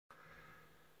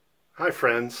Hi,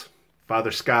 friends.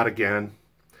 Father Scott again.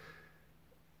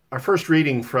 Our first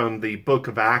reading from the book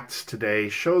of Acts today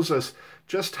shows us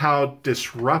just how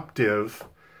disruptive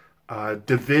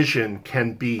division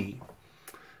can be.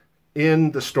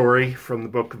 In the story from the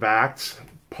book of Acts,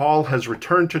 Paul has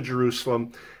returned to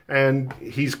Jerusalem and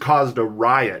he's caused a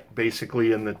riot,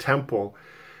 basically, in the temple.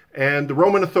 And the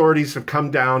Roman authorities have come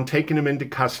down, taken him into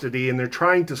custody, and they're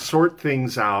trying to sort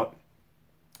things out.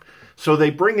 So they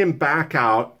bring him back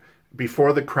out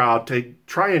before the crowd to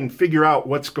try and figure out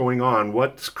what's going on,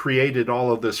 what's created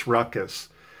all of this ruckus.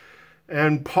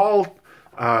 And Paul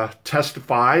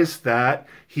testifies that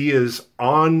he is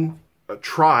on a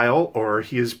trial, or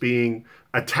he is being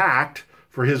attacked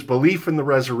for his belief in the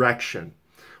resurrection.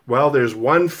 Well, there's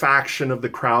one faction of the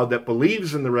crowd that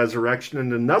believes in the resurrection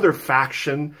and another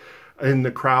faction in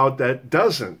the crowd that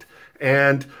doesn't.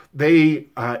 And they,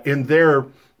 in their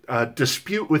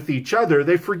dispute with each other,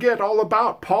 they forget all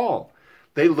about Paul.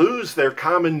 They lose their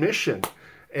common mission,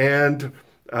 and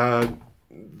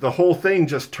the whole thing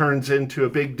just turns into a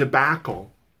big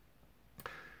debacle.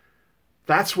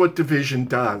 That's what division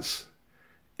does.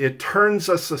 It turns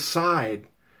us aside.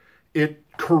 It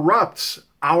corrupts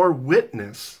our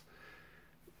witness.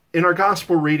 In our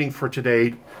gospel reading for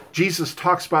today, Jesus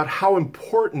talks about how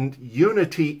important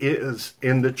unity is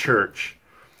in the church.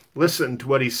 Listen to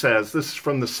what he says. This is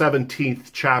from the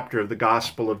 17th chapter of the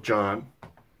Gospel of John.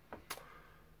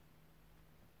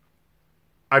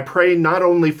 I pray not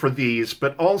only for these,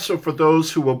 but also for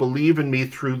those who will believe in me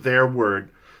through their word,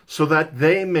 so that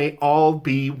they may all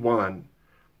be one.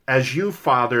 As you,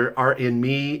 Father, are in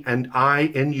me and I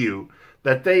in you,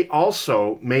 that they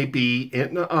also may be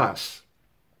in us,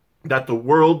 that the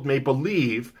world may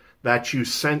believe that you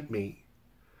sent me.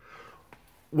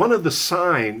 One of the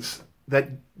signs that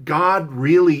God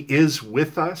really is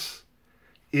with us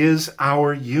is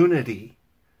our unity.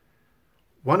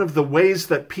 One of the ways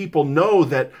that people know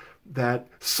that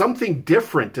something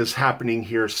different is happening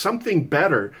here, something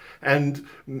better, and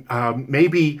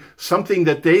maybe something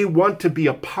that they want to be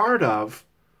a part of,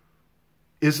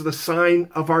 is the sign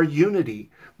of our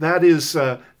unity. That is,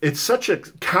 it's such a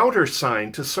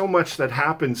countersign to so much that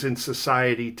happens in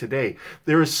society today.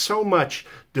 There is so much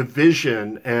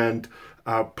division and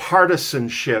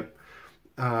partisanship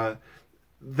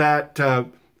that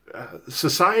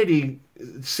society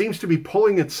seems to be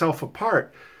pulling itself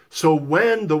apart. So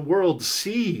when the world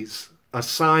sees a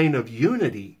sign of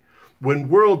unity, when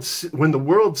the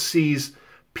world sees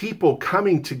people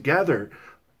coming together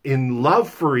in love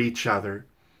for each other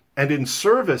and in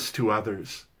service to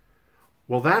others,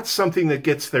 well, that's something that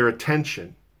gets their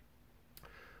attention.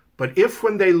 But if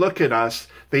when they look at us,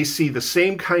 they see the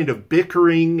same kind of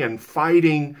bickering and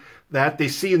fighting that they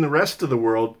see in the rest of the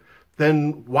world,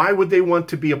 then why would they want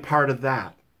to be a part of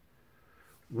that?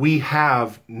 We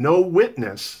have no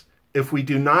witness if we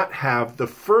do not have the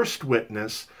first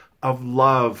witness of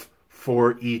love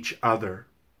for each other.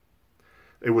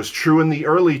 It was true in the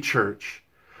early church,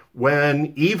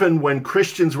 even when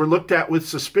Christians were looked at with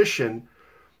suspicion,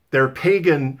 their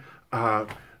pagan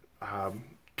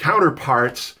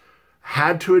counterparts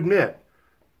had to admit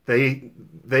they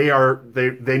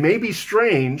may be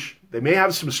strange, they may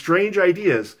have some strange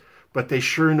ideas, but they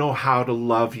sure know how to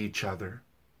love each other.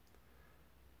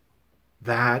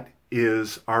 That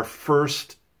is our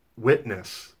first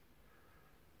witness,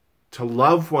 to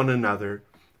love one another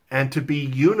and to be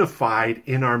unified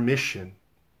in our mission.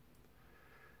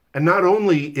 And not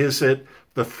only is it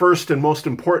the first and most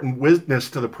important witness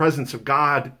to the presence of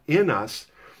God in us,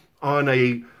 on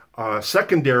a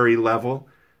secondary level,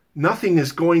 nothing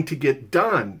is going to get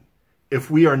done if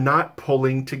we are not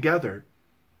pulling together.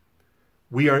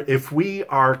 If we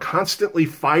are constantly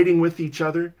fighting with each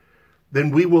other,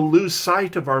 then we will lose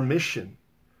sight of our mission.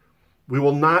 We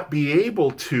will not be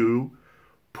able to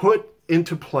put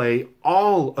into play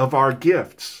all of our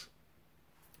gifts.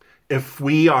 If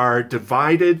we are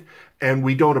divided and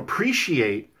we don't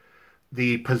appreciate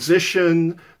the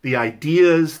position, the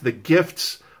ideas, the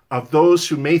gifts of those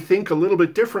who may think a little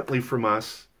bit differently from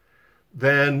us,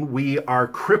 then we are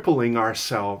crippling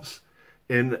ourselves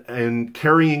in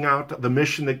carrying out the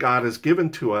mission that God has given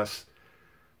to us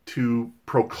to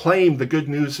proclaim the good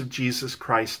news of Jesus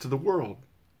Christ to the world.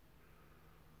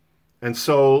 And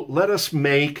so let us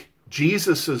make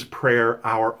Jesus' prayer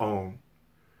our own,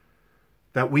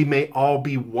 that we may all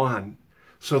be one,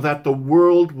 so that the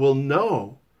world will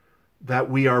know that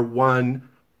we are one,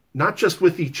 not just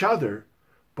with each other,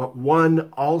 but one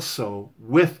also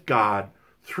with God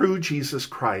through Jesus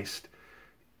Christ,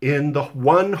 in the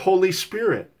one Holy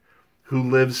Spirit who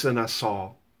lives in us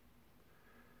all.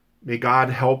 May God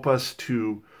help us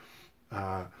to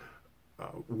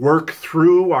work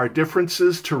through our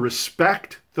differences, to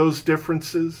respect those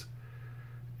differences,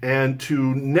 and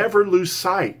to never lose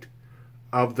sight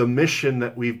of the mission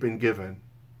that we've been given,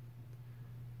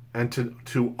 and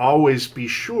to always be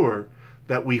sure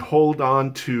that we hold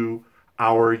on to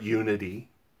our unity.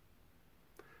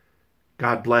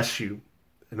 God bless you,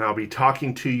 and I'll be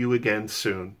talking to you again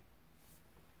soon.